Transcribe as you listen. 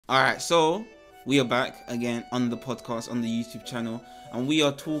Alright, so we are back again on the podcast on the YouTube channel, and we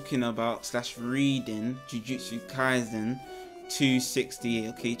are talking about / reading Jujutsu Kaisen 260,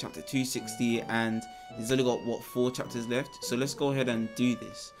 okay, chapter 260, and it's only got 4 chapters left, so let's go ahead and do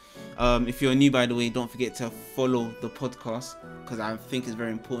this. If you're new, by the way, don't forget to follow the podcast, because I think it's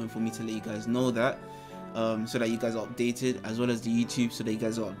very important for me to let you guys know that, so that you guys are updated, as well as the YouTube, so that you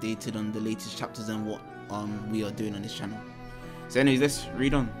guys are updated on the latest chapters and what we are doing on this channel. So anyways, let's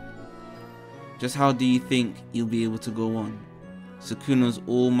read on. Just how do you think you'll be able to go on? Sukuna's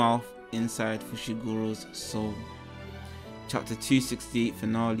all mouth inside Fushiguro's soul. Chapter 268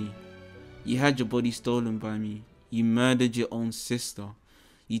 finale. You had your body stolen by me. You murdered your own sister.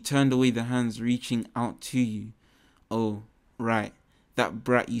 You turned away the hands reaching out to you. Oh, right. That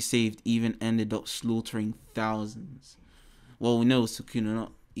brat you saved even ended up slaughtering thousands. Well, we know Sukuna,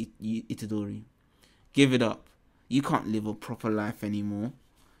 not Itadori. Give it up. You can't live a proper life anymore.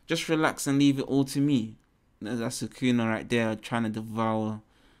 Just relax and leave it all to me. That's Sukuna right there trying to devour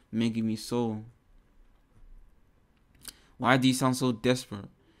Megumi's soul. Why do you sound so desperate?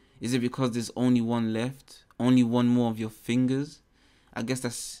 Is it because there's only one left? Only one more of your fingers? I guess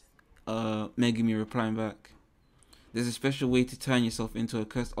that's Megumi replying back. There's a special way to turn yourself into a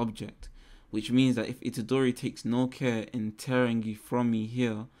cursed object, which means that if Itadori takes no care in tearing you from me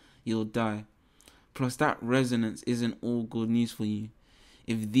here, you'll die. Plus that resonance isn't all good news for you.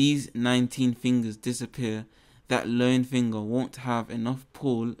 If these 19 fingers disappear, that lone finger won't have enough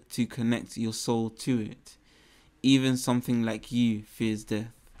pull to connect your soul to it. Even something like you fears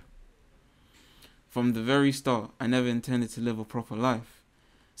death. From the very start, I never intended to live a proper life.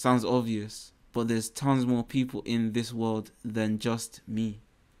 Sounds obvious, but there's tons more people in this world than just me.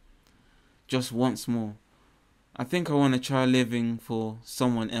 Just once more. I think I want to try living for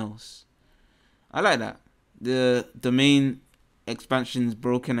someone else. I like that. The main expansion's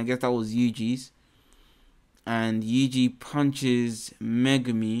broken. I guess that was Yuuji's. And Yuuji punches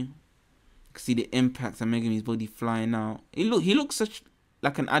Megumi. You can see the impact on Megumi's body flying out. He looks such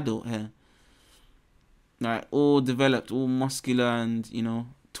like an adult here. Like all developed, all muscular and, you know,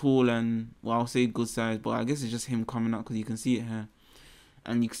 tall and, well, I'll say good size, but I guess it's just him coming out because you can see it here.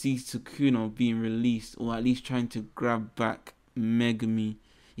 And you can see Sukuna being released, or at least trying to grab back Megumi.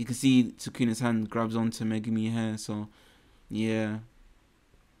 You can see Sukuna's hand grabs onto Megumi here, so yeah.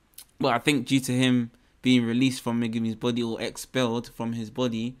 Well, I think due to him being released from Megumi's body or expelled from his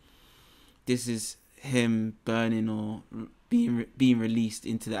body, this is him burning or being released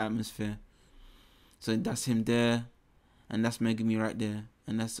into the atmosphere. So that's him there, and that's Megumi right there,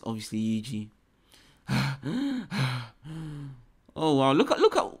 and that's obviously Yuuji. Oh wow, look at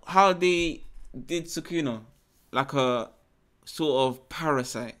how they did Sukuna, like a sort of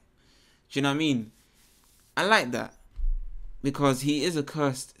parasite. Do you know what I mean? I like that because he is a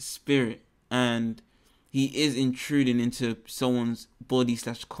cursed spirit and he is intruding into someone's body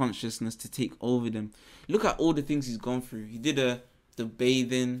 / consciousness to take over them. Look at all the things he's gone through. He did the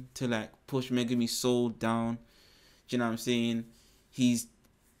bathing to like push Megumi's soul down. Do you know what I'm saying? He's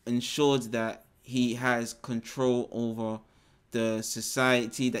ensured that he has control over the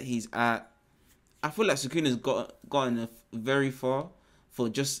society that he's at. I feel like Sukuna's gotten very far for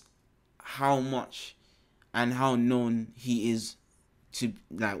just how much and how known he is to,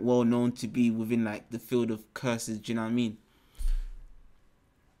 like, well known to be within like the field of curses. Do you know what I mean?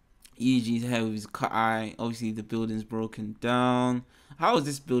 Yuuji's here with his cut eye. Obviously the building's broken down. How is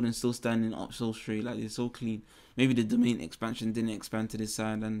this building still standing up so straight? Like, it's so clean. Maybe the domain expansion didn't expand to this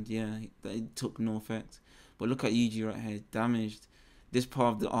side, and yeah, it took no effect. But look at Yuuji right here, damaged. This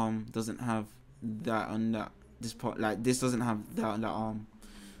part of the arm doesn't have that on that. This part, like, this doesn't have that on that arm.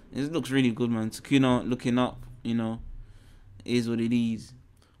 It looks really good, man. Sukuna looking up, you know, is what it is.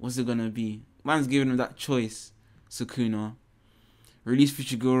 What's it gonna be? Man's giving him that choice. Sukuna, release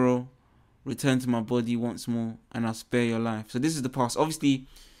Fushiguro, return to my body once more, and I'll spare your life. So this is the past. Obviously,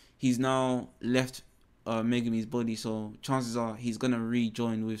 he's now left Megumi's body, so chances are he's gonna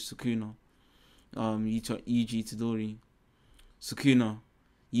rejoin with Sukuna. Yuuji Itadori. Sukuna,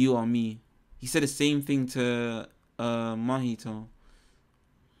 you are me. He said the same thing to Mahito.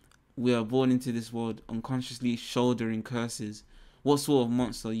 We are born into this world unconsciously shouldering curses. What sort of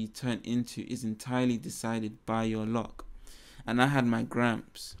monster you turn into is entirely decided by your luck. And I had my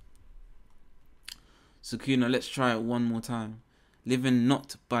gramps. Sukuna, let's try it one more time. Living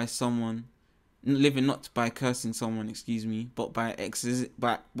not by cursing someone, excuse me, but by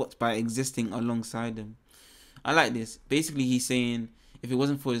existing alongside them. I like this. Basically, he's saying if it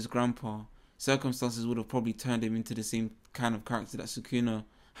wasn't for his grandpa, circumstances would have probably turned him into the same kind of character that Sukuna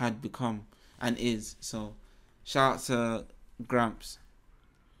had become and is. So shout out to Gramps.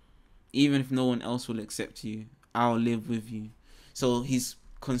 even if no one else will accept you, I'll live with you. So he's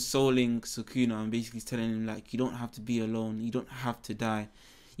consoling Sukuna and basically telling him, like, you don't have to be alone. You don't have to die.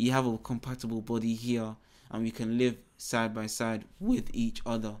 You have a compatible body here, and we can live side by side with each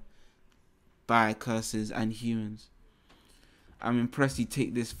other by curses and humans. I'm impressed you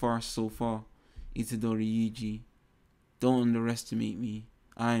take this far so far, Itadori Yuuji. Don't underestimate me.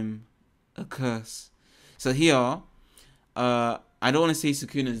 I'm a curse. So here, I don't want to say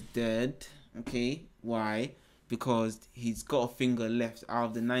Sukuna's dead. Okay, why? Because he's got a finger left. Out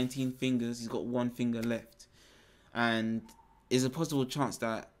of the 19 fingers, he's got one finger left. And there's a possible chance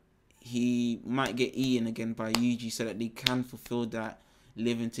that he might get eaten again by Yuuji so that they can fulfill that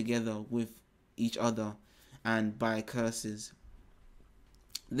living together with each other and by curses.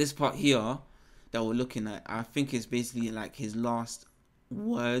 This part here that we're looking at, I think is basically like his last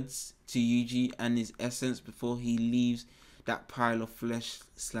words to Yuuji and his essence before he leaves that pile of flesh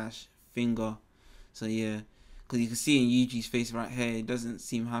 / finger. So yeah, because you can see in Yuji's face right here, it doesn't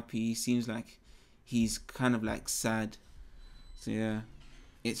seem happy. He seems like he's kind of like sad. So yeah,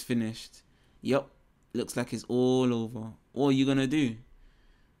 it's finished. Yup, looks like it's all over. What are you gonna do?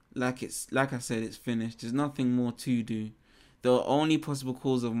 Like I said, it's finished. There's nothing more to do. The only possible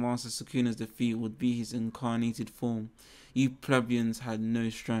cause of Master Sukuna's defeat would be his incarnated form. You plebeians had no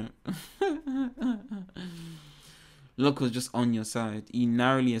strength. Luck was just on your side. You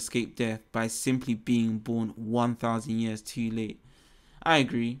narrowly escaped death by simply being born 1,000 years too late. I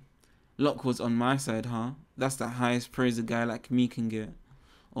agree. Luck was on my side, huh? That's the highest praise a guy like me can get.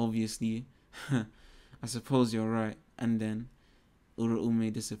 Obviously. I suppose you're right. And then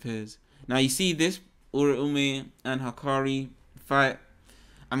Uraume disappears. Now you see this Uraume and Hakari fight.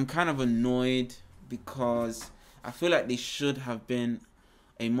 I'm kind of annoyed because I feel like they should have been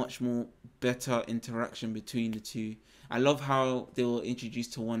a much more better interaction between the two. I love how they were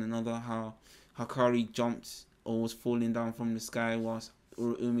introduced to one another, how Hakari jumped or was falling down from the sky whilst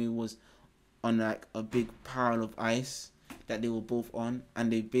Uraume was on like a big pile of ice that they were both on,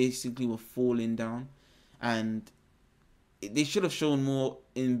 and they basically were falling down, and they should have shown more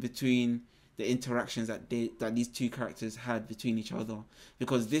in between the interactions that these two characters had between each other,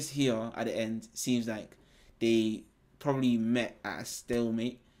 because this here at the end seems like they probably met at a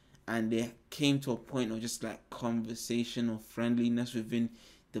stalemate and they came to a point of just like conversation or friendliness within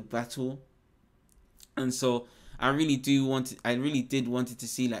the battle. And so I really did wanted to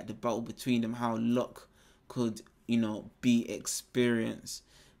see like the battle between them, how luck could, you know, be experienced.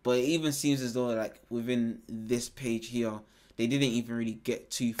 But it even seems as though like within this page here, they didn't even really get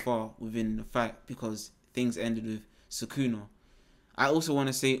too far within the fight because things ended with Sukuna. I also want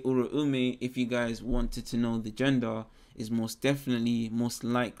to say Uraume, if you guys wanted to know the gender, is most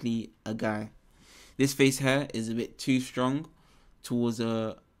likely a guy. This face hair is a bit too strong towards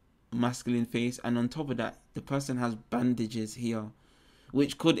a masculine face, and on top of that, the person has bandages here,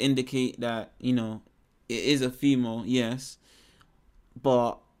 which could indicate that, you know, it is a female, yes,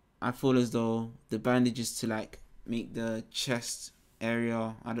 but I feel as though the bandages to like make the chest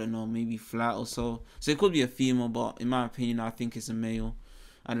area, I don't know, maybe flat or so. So it could be a female, but in my opinion, I think it's a male.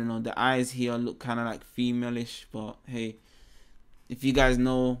 I don't know. The eyes here look kind of like female-ish, but hey, if you guys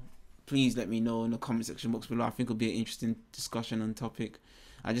know, please let me know in the comment section box below. I think it'll be an interesting discussion on topic.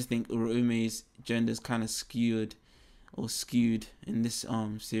 I just think Uraume's gender is kind of skewed in this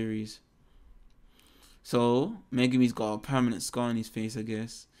series. So Megumi's got a permanent scar on his face, I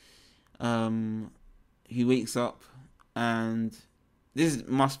guess. He wakes up, and this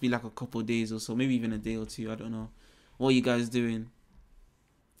must be like a couple of days or so, maybe even a day or two, I don't know. What are you guys doing?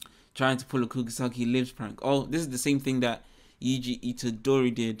 Trying to pull a Kugisaki lives prank. Oh, this is the same thing that Yuuji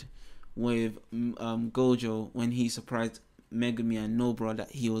Itadori did with Gojo when he surprised Megumi and Nobara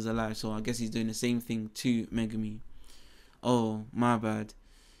that he was alive. So I guess he's doing the same thing to Megumi. Oh, my bad.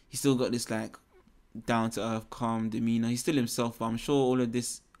 He still got this like down to earth, calm demeanor. He's still himself, but I'm sure all of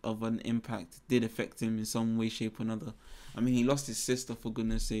this of an impact did affect him in some way, shape or another. I mean, he lost his sister, for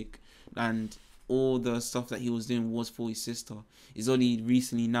goodness sake, and all the stuff that he was doing was for his sister. It's only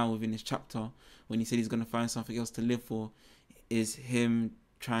recently now within this chapter when he said he's going to find something else to live for is him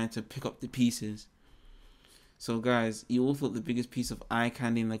trying to pick up the pieces. So guys, you all thought the biggest piece of eye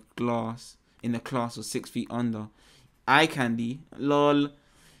candy in the class was 6 feet under. Eye candy? Lol.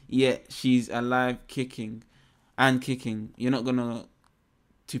 Yeah, she's alive, kicking. You're not gonna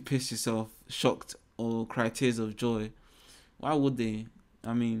to piss yourself, shocked or cry tears of joy. Why would they?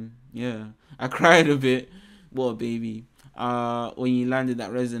 I mean, yeah, I cried a bit. What a baby. When you landed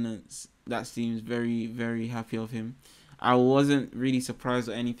that resonance, that seems very, very happy of him. I wasn't really surprised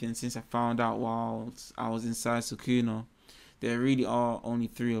or anything since I found out while I was inside Sukuna There really are only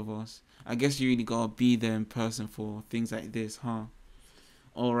 3 of us. I guess you really gotta be there in person for things like this, huh?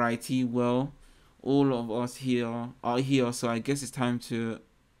 Alrighty, well, all of us here are here, so I guess it's time to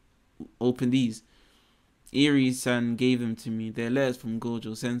open these. Eri-san gave them to me. They're letters from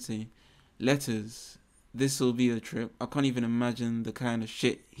Gojo Sensei. Letters. This will be a trip. I can't even imagine the kind of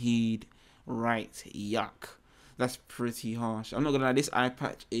shit he'd write. Yuck. That's pretty harsh. I'm not gonna lie, this eye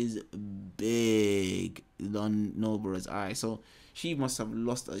patch is big on Nobara's eye. So she must have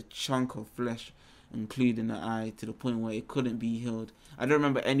lost a chunk of flesh, including the eye, to the point where it couldn't be healed. I don't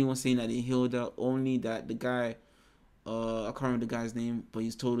remember anyone saying that it healed her, only that the guy, I can't remember the guy's name, but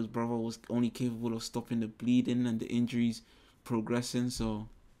he's told his brother was only capable of stopping the bleeding and the injuries progressing. So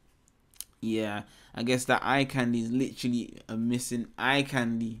yeah, I guess that eye candy is literally a missing eye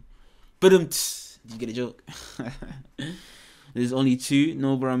candy. But did you get a joke? There's only 2,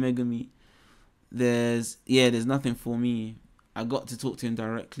 Nobara Megumi. There's nothing for me. I got to talk to him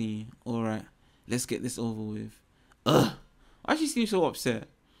directly. Alright, let's get this over with. Ugh, why she seems so upset?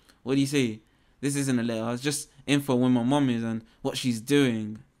 What do you say? This isn't a letter. It's just info when my mom is and what she's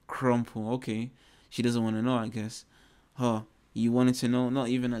doing. Crumple. Okay, she doesn't want to know, I guess. Huh, you wanted to know? Not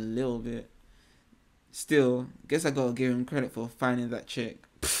even a little bit. Still, guess I gotta give him credit for finding that chick.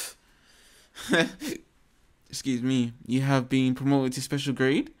 Excuse me. You have been promoted to special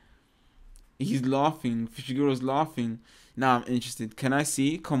grade? He's laughing. Fushiguro's laughing. Now I'm interested. Can I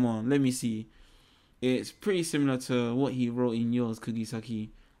see? Come on, let me see. It's pretty similar to what he wrote in yours, Kugisaki.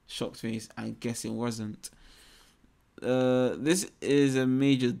 Shocked face. I guess it wasn't. This is a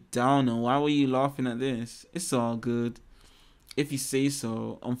major downer. Why were you laughing at this? It's all good. If you say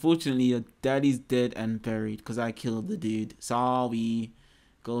so. Unfortunately, your daddy's dead and buried because I killed the dude. Sorry.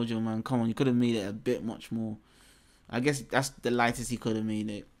 Gojo, man. Come on, you could have made it a bit much more. I guess that's the lightest he could have made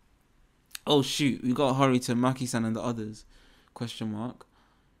it. Oh, shoot. We gotta hurry to Maki-san and the others. Question mark.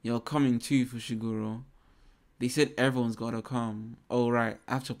 You're coming too, Fushiguro. They said everyone's gotta come. Oh, right.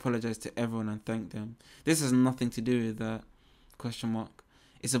 I have to apologize to everyone and thank them. This has nothing to do with that. Question mark.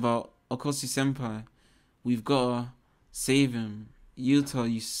 It's about Okosu Senpai. We've gotta save him.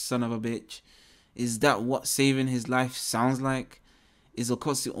 Yuta, you son of a bitch. Is that what saving his life sounds like? Is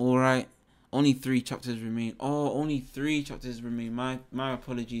Okosu alright? Only 3 chapters remain. Oh, only 3 chapters remain. My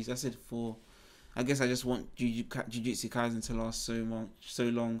apologies. I said 4. I guess I just want Jujutsu Kaisen to last so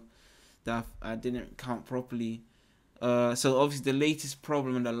long that I didn't count properly. So obviously the latest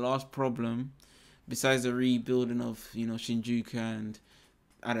problem and the last problem, besides the rebuilding of Shinjuku and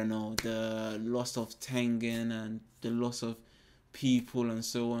I don't know, the loss of Tengen and the loss of people and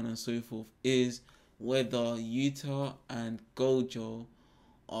so on and so forth, is whether Yuta and Gojo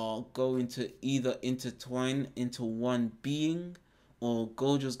are going to either intertwine into one being, or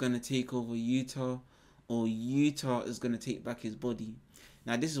Gojo's going to take over Yuta, or Yuta is going to take back his body.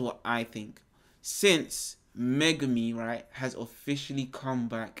 Now this is what I think. Since Megumi, right, has officially come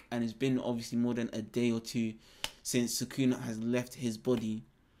back, and it's been obviously more than a day or 2 since Sukuna has left his body,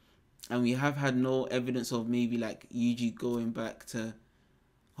 and we have had no evidence of maybe like Yuuji going back to...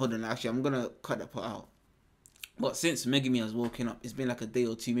 Hold on, actually I'm going to cut that part out. But since Megumi has woken up, it's been like a day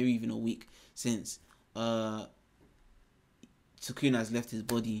or 2, maybe even a week since Sukuna has left his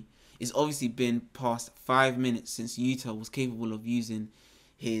body. It's obviously been past 5 minutes since Yuta was capable of using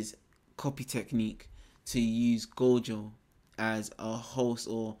his copy technique to use Gojo as a host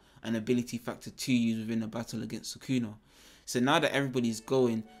or an ability factor to use within a battle against Sukuna. So now that everybody's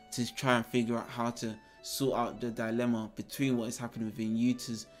going to try and figure out how to sort out the dilemma between what is happening within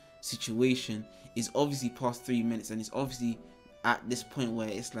Yuta's situation, is obviously past 3 minutes, and it's obviously at this point where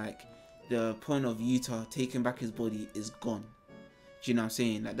it's like the point of Yuta taking back his body is gone. Do you know what I'm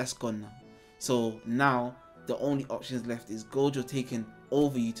saying? Like, that's gone now. So now the only options left is Gojo taking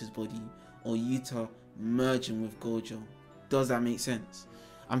over Yuta's body, or Yuta merging with Gojo. Does that make sense?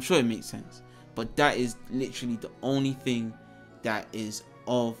 I'm sure it makes sense, but that is literally the only thing that is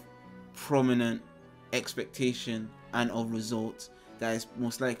of prominent expectation and of results that is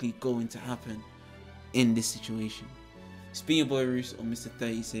most likely going to happen in this situation. It's been your boy Roos or Mr.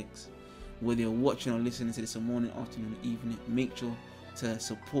 36. Whether you're watching or listening to this in morning, afternoon, or evening, make sure to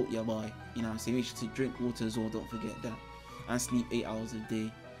support your boy. You know what I'm saying? Make sure to drink water as well, don't forget that. And sleep 8 hours a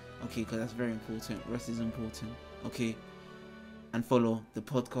day. Okay, because that's very important. Rest is important. Okay. And follow the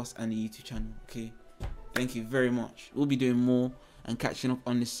podcast and the YouTube channel. Okay. Thank you very much. We'll be doing more and catching up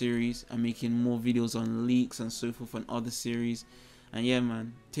on this series and making more videos on leaks and so forth and other series. And yeah,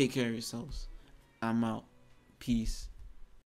 man, take care of yourselves. I'm out. Peace.